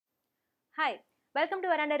Hi, welcome to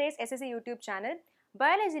Veranda SSC YouTube channel.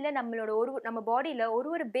 Biology நம்ம பாடியில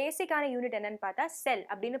ஒரு பேசிக்கான யூனிட் என்னன்னு பார்த்தா செல்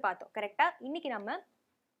அப்படின்னு பார்த்தோம் கரெக்டா. இன்னைக்கு நம்ம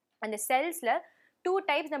அந்த செல்ஸ்ல டூ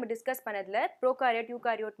டைப்ஸ் நம்ம டிஸ்கஸ் பண்ணதுல ப்ரோகாரியோட்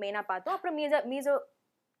யூகாரியோட் மெயினா பார்த்தோம். அப்புறம் மீசோ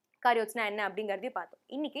காரியோட்ஸ்னா என்ன அப்படிங்கறதையும் பார்த்தோம்.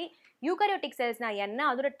 இன்னைக்கு யூகாரியோட்டிக் செல்ஸ்னா என்ன,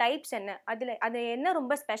 அதோட டைப்ஸ் என்ன, அது என்ன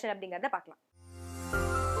ரொம்ப ஸ்பெஷல் அப்படிங்கறத பார்க்கலாம்.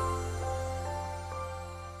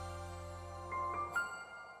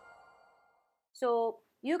 ஸோ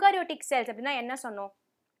யூகாரியோட்டிக் செல்ஸ் அப்படின்னா என்ன சொன்னோம்?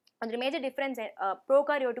 அதோட மேஜர் டிஃபரன்ஸ்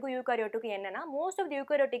ப்ரோகாரியோட்டுக்கும் யூகாரியோட்டுக்கும் என்னன்னா, most of the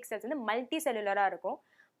eukaryotic cells வந்து மல்டி செல்லுலரா இருக்கும்.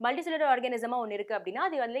 மல்டி செல்லுலர் ஆர்கானிசமா ஒன்று இருக்கு அப்படின்னா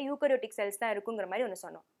அது வந்து யூகாரியோட்டிக் செல்ஸ் தான் இருக்குங்கிற மாதிரி ஒன்று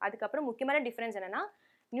சொன்னோம். அதுக்கப்புறம் முக்கியமான டிஃபரன்ஸ் என்னன்னா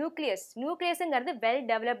நியூக்ளியஸ்ங்கிறது வெல்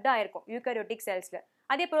டெவலப்டா இருக்கும் யூகாரியோட்டிக் செல்ஸ்ல.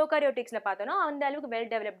 அதே ப்ரோகாரியோட்டிக்ஸ்ல பார்த்தோம்னா அந்த அளவுக்கு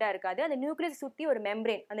வெல் டெவலப்டா இருக்காது. அந்த நியூக்ளியஸ் சுற்றி ஒரு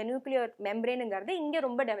மெம்பரேன், அந்த நியூக்ளியர் மெம்பரேனுங்கிறது இங்கே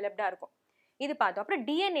ரொம்ப டெவலப்டா இருக்கும். இது பார்த்தோம். அப்புறம்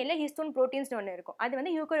டிஎன்ஏல ஹிஸ்டோன் புரோட்டீன்ஸ் ஒன்று இருக்கும். அது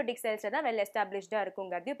வந்து யூகாரியோட்டிக் செல்ஸ்ல தான் வெல் எஸ்டாப்ளிஷ்டா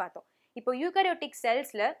இருக்குங்கிறதையும் பார்த்தோம். இப்போ யூகாரியோட்டிக்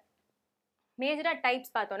செல்ஸ்ல மேஜரா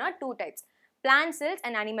டைப்ஸ் பார்த்தோம்னா two types, plant cells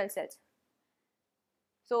and animal cells.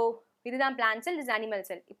 So இதுதான் பிளான்ட் செல், இது அனிமல்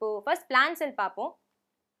செல். இப்போ ஃபர்ஸ்ட் பிளான்ட் செல் பார்ப்போம்.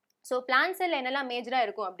 ஸோ பிளான்ட் செல் என்னெல்லாம் மேஜரா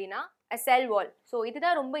இருக்கும் அப்படின்னா செல் வால். ஸோ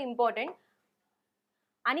இதுதான் ரொம்ப இம்பார்ட்டன்ட்.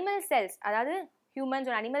 அனிமல் செல்ஸ் அதாவது ஹியூமன்ஸ்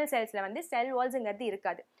ஒரு அனிமல் செல்ஸ்ல வந்து செல் வால்ஸ்ங்கிறது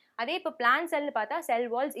இருக்காது. அதே இப்போ பிளான்ட் செல் பார்த்தா செல்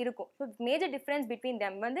வால்ஸ் இருக்கும். So major difference between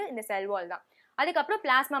them வந்து இந்த செல் வால் தான். அதுக்கப்புறம்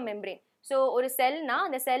பிளாஸ்மா மெம்பரேன். ஸோ ஒரு செல்னா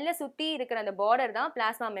அந்த செல்லை சுற்றி இருக்கிற அந்த பார்டர் தான்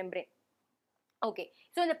பிளாஸ்மா மெம்பரேன். ஓகே,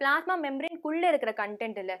 ஸோ இந்த பிளாஸ்மா மெம்பரேன்குள்ளே இருக்கிற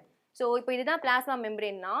கண்டென்ட் இல்லை. ஸோ இப்போ இதுதான் பிளாஸ்மா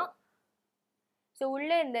மெம்பரேன்னா, ஸோ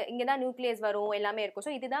உள்ளே இங்கே தான் நியூக்ளியஸ் வரும், எல்லாமே இருக்கும்.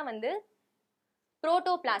 ஸோ இதுதான் வந்து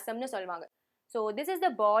புரோட்டோபிளாசம்னு சொல்லுவாங்க. So this is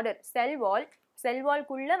the border செல் வால். செல்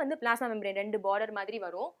வால்குள்ளே வந்து பிளாஸ்மா மெம்பரேன் ரெண்டு பார்டர் மாதிரி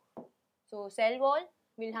வரும். So sell wall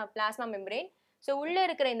will have plasma membrane. So உள்ளே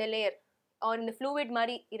இருக்கிற இந்த லேயர் ஆர் இந்த ஃப்ளூயிட்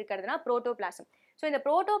மாதிரி இருக்கிறதுனா புரோட்டோபிளாசம். ஸோ இந்த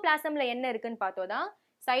புரோட்டோபிளாசம்ல என்ன இருக்குன்னு பார்த்தோம்னா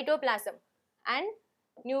சைட்டோபிளாசம் அண்ட்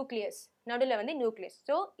நியூக்ளியஸ், நடுவில் வந்து nucleus.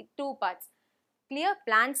 So two parts clear.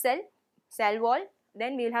 Plant sell, sell wall,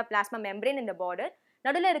 then we will have plasma membrane in the border.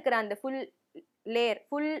 நடுவில் இருக்கிற அந்த full layer,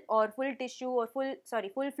 full tissue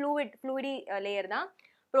R full ஃப்ளூயிடி layer தான்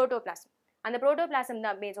புரோட்டோபிளாசம். அந்த புரோட்டோபிளாசம்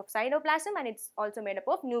தான் base of cytoplasm and it's also made up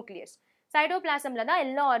of nucleus. சைட்டோபிளாசம்ல தான்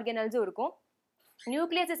எல்லா ஆர்கனல்ஸும் இருக்கும்.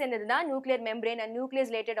 Nucleus சேர்ந்தது தான் nuclear membrane and nucleus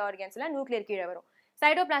related ஆர்கன்ஸ்லாம் nuclear கீழே வரும்.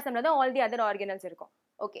 சைட்டோபிளாசம்ல தான் ஆல் தி அதர் ஆர்கனல்ஸ் இருக்கும்.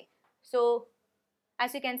 Okay, so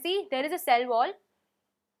as you can see there is a cell wall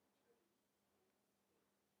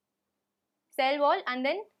and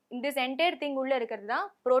then this entire thing உள்ள இருக்கிறது தான்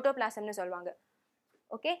புரோட்டோபிளாசம்னு சொல்லுவாங்க.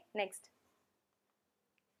 Okay, next.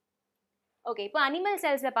 ஓகே, இப்போ அனிமல்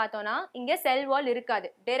செல்ஸ்ல பார்த்தோம்னா இங்கே செல் வால் இருக்காது.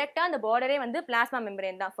 டைரக்டா அந்த பார்டரே வந்து பிளாஸ்மா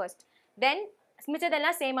மெம்பரேன் தான் ஃபர்ஸ்ட். தென்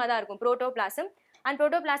மிச்சதெல்லாம் சேமாக தான் இருக்கும் புரோட்டோபிளாசம். அண்ட்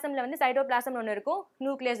புரோட்டோபிளாசம்ல வந்து சைட்டோபிளாசம் ஒன்று இருக்கும்,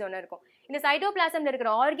 நியூக்ளியஸ் ஒன்று இருக்கும். இந்த சைட்டோபிளாசம்ல இருக்கிற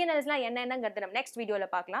ஆர்கனல்ஸ்லாம் என்னென்னங்கிறது நம்ம நெக்ஸ்ட்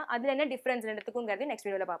வீடியோவில் பார்க்கலாம். அதில் என்ன டிஃப்ரென்ஸ் ரெண்டுத்துக்குங்கிறது நெக்ஸ்ட்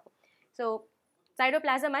வீடியோவில் பார்ப்போம். So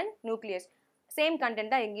cytoplasm and nucleus same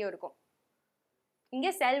content தான் எங்கேயும் இருக்கும்.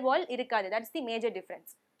 இங்கே செல் வால் இருக்காது. That's the major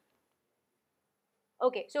difference.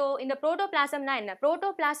 Okay, so இந்த புரோட்டோபிளாசம்னா என்ன?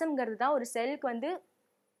 புரோட்டோபிளாசம்ங்கிறது தான் ஒரு செல்க்கு வந்து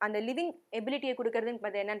அந்த லிவிங் எபிலிட்டியை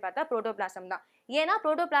கொடுக்கறதுன்னு என்னன்னு பார்த்தா புரோட்டோபிளாசம் தான். ஏன்னா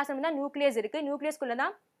புரோட்டோபிளாசம் தான் நியூக்ளியஸ் இருக்கு, நியூக்ளியஸ்குள்ள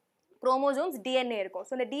தான் குரோமோசோம்ஸ் டிஎன்ஏ இருக்கும்.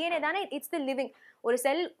 ஸோ இந்த டிஎன்ஏ தானே இட்ஸ் தி லிவிங். ஒரு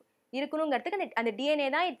செல் இருக்கணுங்கிறதுக்கு அந்த டிஎன்ஏ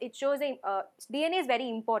தான் it shows DNA is very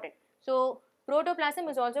important. So protoplasm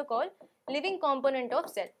is also called living component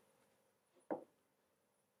of cell.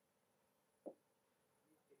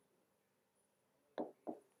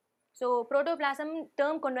 So protoplasm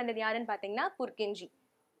term கொண்டு வந்தது யாருன்னு பார்த்தீங்கன்னா புர்கின்ஜி.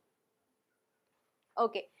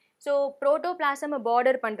 ஓகே, ஸோ புரோட்டோபிளாசம்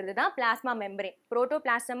பார்டர் பண்ணுறது தான் பிளாஸ்மா மெம்பரேன்.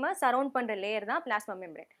 புரோட்டோபிளாசம் சரௌண்ட் பண்ணுற லேயர் தான் plasma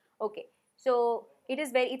membrane. Okay, so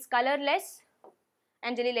it's colourless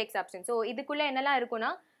and jelly like substance. So இதுக்குள்ளே என்னெல்லாம் இருக்குன்னா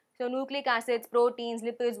so nucleic acids, proteins,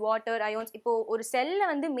 lipids, water, அயோன்ஸ். இப்போ ஒரு செல்லில்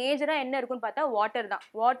வந்து மேஜராக என்ன இருக்குன்னு பார்த்தா வாட்டர் தான்.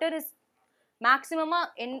 Water is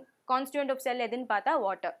மேக்ஸிமமாக constituent of cell எதுன்னு பார்த்தா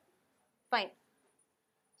water. Fine.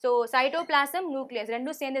 So cytoplasm, nucleus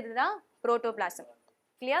ரெண்டும் சேர்ந்தது தான் protoplasm.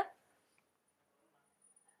 Clear?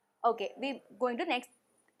 Okay, we going to next.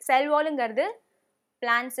 Sell வாலுங்கிறது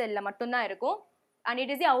plant செல்லில் மட்டும்தான் இருக்கும். And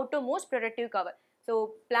it is the outer most productive cover. So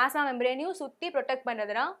plasma மெம்பரேனையும் சுற்றி ப்ரொடெக்ட்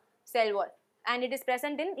பண்ணுறதுனா செல் வால். And it is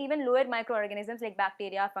present in even lower micro organisms like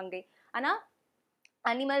bacteria, fungi. ஆனால்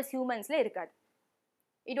animals, ஹியூமன்ஸில் இருக்காது.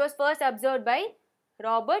 It was first observed by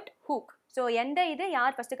Robert Hooke. So எந்த இது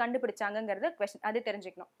யார் first கண்டுபிடிச்சாங்கிறது question அது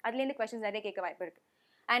தெரிஞ்சுக்கணும். அதுலேருந்து கொஸ்டின்ஸ் நிறைய கேட்க வாய்ப்பு இருக்குது.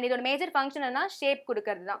 அண்ட் இதோட மேஜர் ஃபங்க்ஷன் என்ன? ஷேப்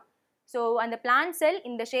கொடுக்கறது தான். ஸோ அந்த பிளான்ட் செல்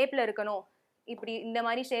இந்த ஷேப்பில் இருக்கணும், இப்படி இந்த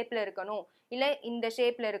மாதிரி ஷேப்பில் இருக்கணும், இல்லை இந்த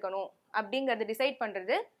ஷேப்பில் இருக்கணும் அப்படிங்கிறது டிசைட்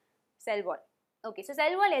பண்ணுறது செல் வால். ஓகே, ஸோ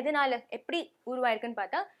செல் வால் எதனால எப்படி உருவாயிருக்குன்னு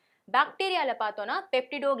பார்த்தா பாக்டீரியாவில் பார்த்தோன்னா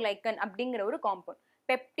பெப்டிடோகிளைக்கன் அப்படிங்கிற ஒரு காம்பவுண்ட்.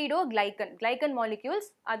 peptidoglycan. Glycan molecules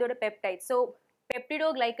அதோட peptides. So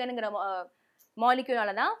peptidoglycanங்கிற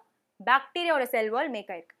moleculeனால தான் பாக்டீரியாவோட செல் வால் மேக்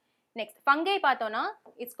ஆயிருக்கு. நெக்ஸ்ட் ஃபங்கை பார்த்தோம்னா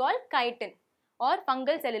it's called chitin R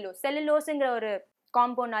fungal cellulose. செல்லுலோஸ்ங்கிற ஒரு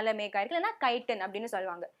காம்பவுண்ட்னால மேக் ஆயிருக்கு, இல்லைன்னா கைட்டின் அப்படின்னு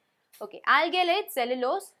சொல்லுவாங்க. ஓகே, ஆல்கேலைட்,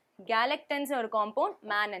 செல்லுலோஸ், கேலக்டன்ஸ் ஒரு காம்பவுண்ட்,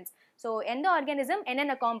 மேனன்ஸ். ஸோ எந்த ஆர்கானிசம்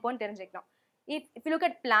என்னென்ன காம்பவுண்ட் தெரிஞ்சுக்கணும். If you look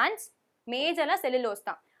at plants மேஜராக செல்லுலோஸ்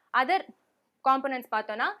தான். அதர் காம்பனன்ட்ஸ்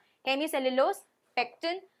பார்த்தோன்னா hemicellulose,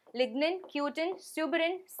 pectin, lignin, cutin,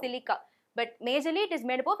 suberin, silica. But majorly it is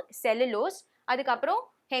made up of cellulose. அதுக்கப்புறம்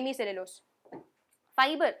hemicellulose.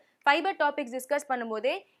 Fiber topics discuss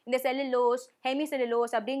பண்ணும்போதே இந்த cellulose,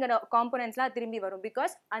 hemicellulose அப்படிங்கிற componentsலாம் திரும்பி வரும்.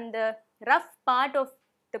 Because அந்த rough part of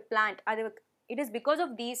the plant, it is because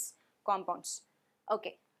of these compounds.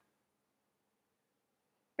 Okay.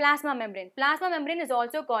 Plasma membrane. Plasma membrane is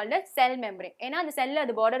also called a cell membrane. ஏன்னா அந்த செல்ல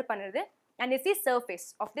அது border பண்ணுறது and it's the surface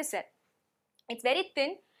of the cell. It's very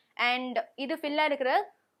thin and இது ஃபில்லாக இருக்கிற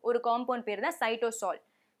ஒரு compound பேர் தான் cytosol.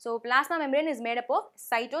 So plasma membrane is made up of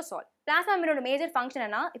cytosol. Plasma மெம்பரேனோட major function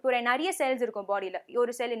என்ன, இப்போ ஒரு நிறைய செல்ஸ் இருக்கும் பாடியில்,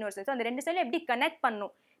 ஒரு செல் இன்னொரு செல், ஸோ அந்த ரெண்டு செல் எப்படி கனெக்ட்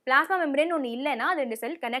பண்ணும். பிளாஸ்மா மெம்பரேன் ஒன்று இல்லைன்னா அது ரெண்டு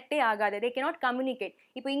செல் கனெக்டே ஆகாது, தே கேனாட் கம்யூனிகேட்.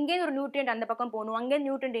 இப்போ இங்கேருந்து ஒரு நியூட்ரியன்ட் அந்த பக்கம் போகணும், அங்கேருந்து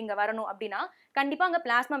நியூட்ரியன்ட் இங்கே வரணும் அப்படின்னா கண்டிப்பாக அங்கே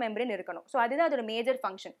பிளாஸ்மா மெம்பரேன் இருக்கணும். ஸோ அதுதான் அதோட major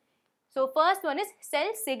function. So first one is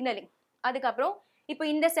sell signalling. அதுக்கப்புறம் இப்போ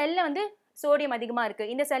இந்த செல்லில் வந்து சோடியம் அதிகமாக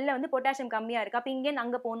இருக்குது, இந்த செல்லில் வந்து பொட்டாசியம் கம்மியாக இருக்குது, அப்போ இங்கேருந்து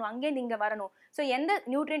அங்கே போகணும், அங்கேருந்து இங்கே வரணும். ஸோ எந்த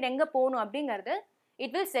நியூட்ரியன்ட் எங்கே போகணும் அப்படிங்கிறது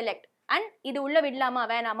it will select and இது உள்ள விடலாமா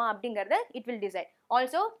வேணாமா அப்படிங்கறத it will decide.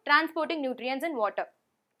 Also transporting nutrients and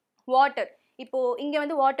water. இப்போ இங்க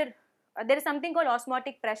வந்து water, there is something called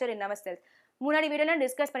osmotic pressure in our cells. முன்னாடி வீடியோல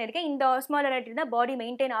டிஸ்கஸ் பண்ணியிருக்கேன், இந்த ஆஸ்மோலாரிட்டி தான் பாடி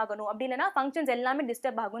மெயின்டைன் ஆகணும், அப்படி இல்லைனா ஃபங்க்ஷன்ஸ் எல்லாமே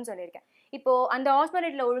டிஸ்டர்ப் ஆகும்னு சொல்லியிருக்கேன். இப்போ அந்த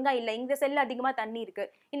ஆஸ்மோலாரிட்டியில் ஒழுங்கா இல்லை, இந்த செல்ல அதிகமாக தண்ணி இருக்கு,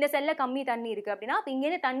 இந்த செல்ல கம்மி தண்ணி இருக்கு அப்படின்னா அப்போ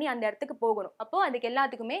இங்கேருந்து தண்ணி அந்த இடத்துக்கு போகணும். அப்போ அதுக்கு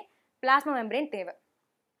எல்லாத்துக்குமே பிளாஸ்மா மெம்பரேன் தேவை.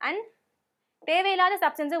 அண்ட் தேவையில்லாத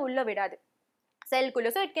சப்ஸ்டன்ஸை உள்ள விடாது செல்குள்ள.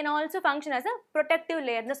 So it can also function as a protective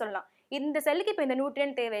லேயர்னு சொல்லலாம். இந்த செல்லுக்கு இப்போ இந்த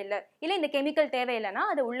நியூட்ரியன்ட் தேவையில்லை, இல்லை இந்த கெமிக்கல் தேவையில்லைன்னா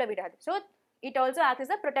அதை உள்ள விடாது. So it also acts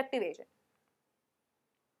as a protective agent.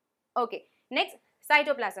 Okay, next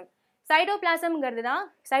cytoplasm. சைட்டோபிளாசம்ங்கிறது தான்,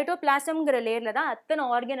 சைட்டோபிளாசம்ங்கிற லேயரில் தான் அத்தனை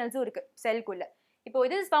ஆர்கனல்ஸும் இருக்குது செல்குள்ள. இப்போ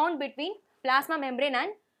இது is found between plasma membrane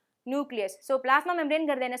and nucleus. So plasma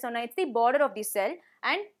மெம்பரேன்ங்கிறது என்ன சொன்னால் it's the border of the sell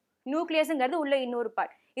and நியூக்ளியஸுங்கிறது உள்ள இன்னொரு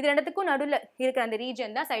பார்ட். இது ரெண்டுத்துக்கும் நடுவில் இருக்கிற அந்த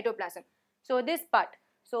ரீஜன் தான் cytoplasm. So this part,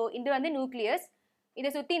 so இது வந்து நியூக்ளியஸ், இதை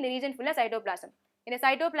சுற்றி இந்த ரீஜன் ஃபுல்லாக சைட்டோபிளாசம். இந்த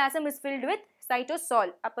cytoplasm is filled with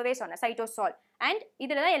cytosol, அப்போவே சொன்னேன் சைட்டோசால். அண்ட்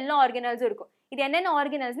இதில் தான் எல்லா ஆர்கனல்ஸும் இருக்கும். இது என்னென்ன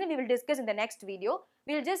ஆர்கனல்ஸ்னு we will discuss in the next video.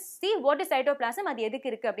 We will just see what is cytoplasm, அது எதுக்கு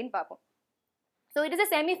இருக்குது அப்படின்னு பார்ப்போம். So it is a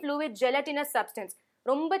semi fluid gelatinous substance.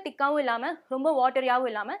 ரொம்ப திக்காகவும் இல்லாமல் ரொம்ப வாட்டரியாகவும்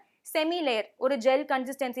இல்லாமல் செமி லேயர், ஒரு ஜெல்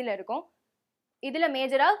கன்சிஸ்டன்சியில் இருக்கும். இதில்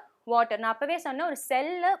மேஜராக வாட்டர், நான் அப்போவே சொன்ன ஒரு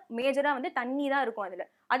செல்லில் மேஜராக வந்து தண்ணி தான் இருக்கும் அதில்,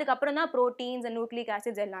 அதுக்கப்புறம் தான் ப்ரோட்டீன்ஸ் அண்ட் நியூக்ளிக்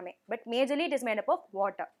ஆசிட்ஸ் எல்லாமே. But majorly it is made up of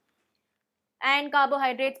water and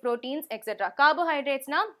carbohydrates, proteins etcetera.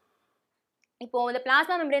 கார்போஹைட்ரேட்ஸ்னால் இப்போ இந்த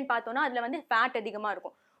பிளாஸ்மா மெம்பரேன் பார்த்தோன்னா அதில் வந்து ஃபேட் அதிகமாக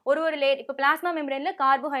இருக்கும். ஒரு லேயர், இப்போ பிளாஸ்மா மெம்பரேனில்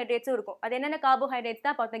கார்போஹைட்ரேட்ஸும் இருக்கும். அது என்னென்ன கார்போஹைட்ரேட்ஸ்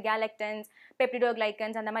தான் பார்த்தோம், கேலக்டன்ஸ்,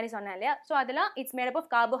 பெப்டிடோகிளைக்கன்ஸ் அந்த மாதிரி சொன்னேன் இல்லையா. ஸோ அதெல்லாம் it's made up of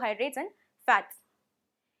carbohydrates and fats.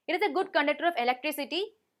 It is a good conductor of electricity.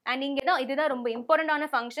 And இங்கே தான் இதுதான் ரொம்ப இம்பார்ட்டண்டான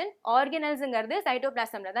ஃபங்க்ஷன். ஆர்கனல்ஸுங்கிறது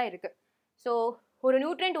சைட்டோபிளாசமில் தான் இருக்குது. ஸோ ஒரு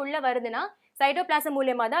நியூட்ரியன்ட் உள்ளே வருதுன்னா சைட்டோபிளாசம்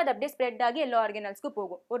மூலியமாக தான் அது அப்படியே ஸ்ப்ரெட் ஆகி எல்லா ஆர்கனல்ஸ்க்கும்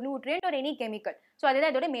போகும், ஒரு நியூட்ரியன்ட் ஒரு எனி கெமிக்கல். ஸோ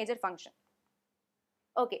அதுதான் இதோட major function.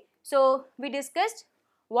 Okay, so we discussed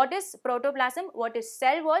what is protoplasm, what is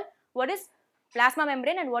cell wall, what is plasma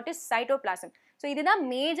membrane and what is cytoplasm. So இதுதான்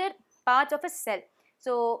major parts of a cell.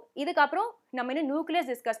 So இதுக்கப்புறம் நம்ம இன்னும் nucleus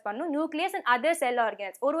discuss பண்ணணும். Nucleus and other cell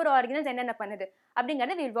organelles, ஒரு organelles என்னென்ன பண்ணுது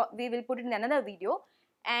அப்படிங்கிறத we will put it in another video.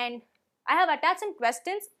 And I have attached some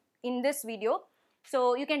questions in this video. So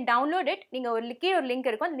you can download it. நீங்கள் ஒரு லிங்க்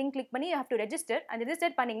இருக்கும், அந்த லிங்க் கிளிக் பண்ணி you have to register. and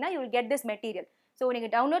register பண்ணிங்கன்னா you will get this material. So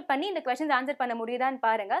நீங்கள் download பண்ணி இந்த questions answer பண்ண முடியுதான்னு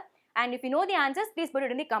பாருங்க. And if you know the answers, please put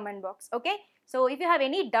it in the comment box. Okay, so if you have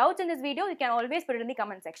any doubts in this video, you can always put it in the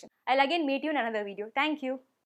comment section. I'll again meet you in another video. Thank you.